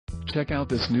Check out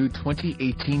this new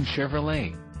 2018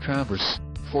 Chevrolet Traverse.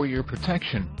 For your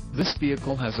protection, this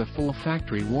vehicle has a full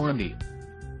factory warranty.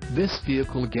 This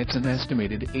vehicle gets an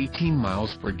estimated 18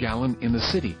 miles per gallon in the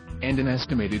city, and an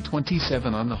estimated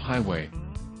 27 on the highway.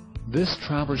 This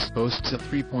Traverse boasts a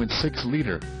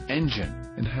 3.6-liter engine,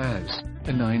 and has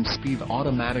a 9-speed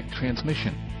automatic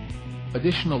transmission.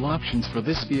 Additional options for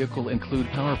this vehicle include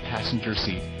power passenger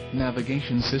seat,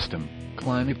 navigation system,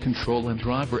 climate control and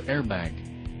driver airbag.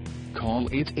 Call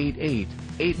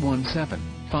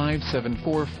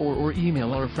 888-817-5744 or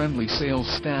email our friendly sales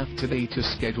staff today to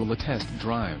schedule a test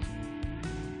drive.